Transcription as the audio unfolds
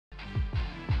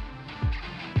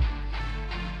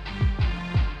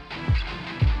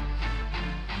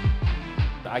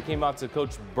I came out to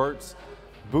Coach Burt's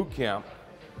boot camp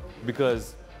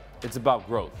because it's about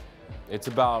growth. It's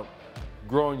about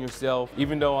growing yourself.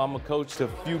 Even though I'm a coach to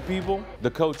few people, the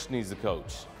coach needs a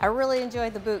coach. I really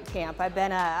enjoyed the boot camp. I've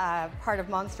been a part of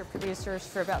Monster Producers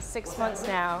for about 6 months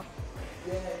now.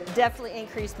 Definitely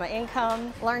increased my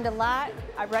income, learned a lot.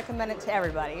 I recommend it to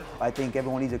everybody. I think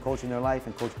everyone needs a coach in their life,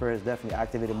 and Coach Burt has definitely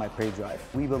activated my prey drive.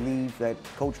 We believe that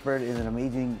Coach Burt is an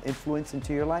amazing influence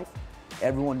into your life.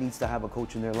 Everyone needs to have a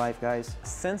coach in their life, guys.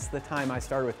 Since the time I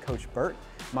started with Coach Burt,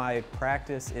 my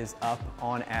practice is up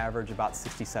on average about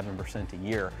 67% a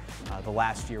year. The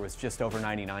last year was just over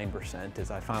 99%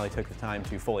 as I finally took the time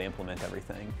to fully implement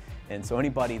everything. And so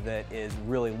anybody that is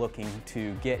really looking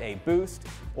to get a boost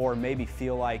or maybe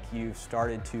feel like you've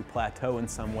started to plateau in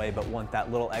some way but want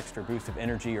that little extra boost of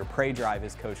energy or prey drive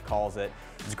as Coach calls it,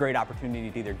 it's a great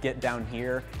opportunity to either get down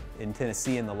here in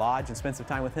Tennessee in the lodge and spend some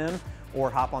time with him, or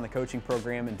hop on the coaching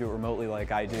program and do it remotely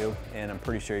like I do, and I'm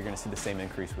pretty sure you're going to see the same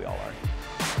increase we all are.